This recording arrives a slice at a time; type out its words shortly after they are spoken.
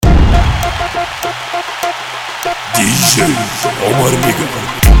DJ عمر نيجر.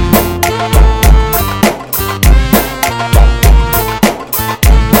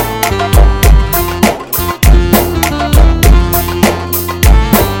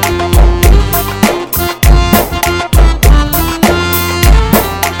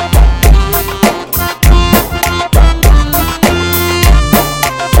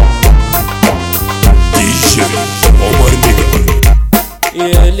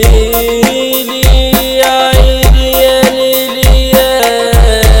 يا ليلي يا عيني يا ليلي يا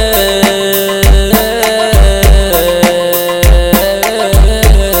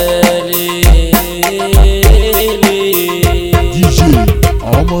ليلي. دي جي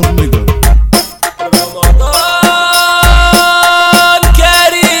عمر نيجر. رمضان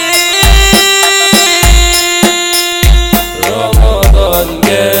كريم، رمضان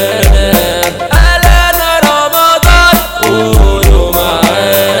جانا، أهلانا رمضان قولوا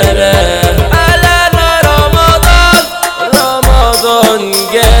معانا، أهلانا رمضان، رمضان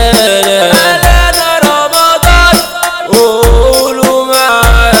جانا، أهلانا رمضان قولوا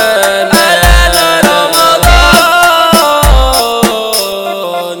معانا، أهلانا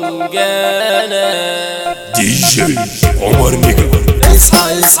رمضان جانا. دي جي عمر نيجر.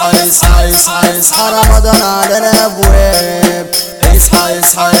 اصحى اصحى اصحى اصحى اصحى رمضان على الابواب، اصحى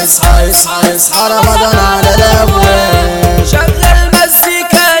اصحى اصحى اصحى اصحى رمضان على الابواب. شغل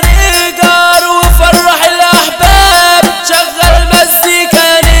مزيكا نيجر وفرح الاحباب، شغل مزيكا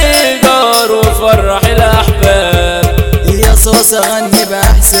نيجر وفرح الاحباب. يا صوصة غني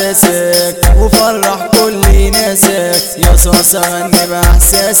باحساسك وفرح كل ناسك، يا صوصة غني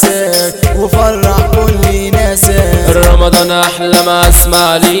باحساسك وفرح كل ناسك. رمضان احلى مع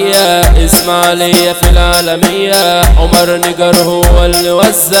اسماعيلية، اسماعيلية في العالمية، عمر نيجر هو اللي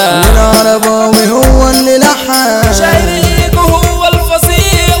وزع، العرباوى هو اللي لحن، شريكه هو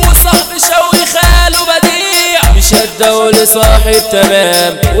الفظيع، وصاحب شوقي خاله بديع، مش الدولة صاحب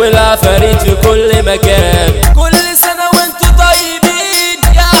تمام، والعفاريت في كل مكان. كل سنة وانتوا طيبين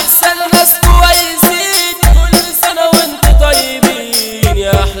يا احسن ناس كويسين، كل سنة وانتوا طيبين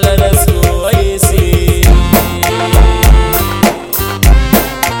يا احلى ناس كويسين.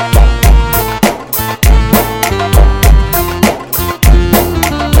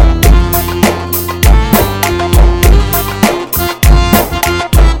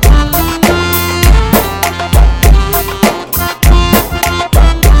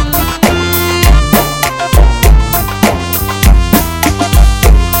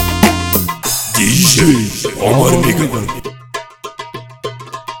 دي جي عمر نيجر.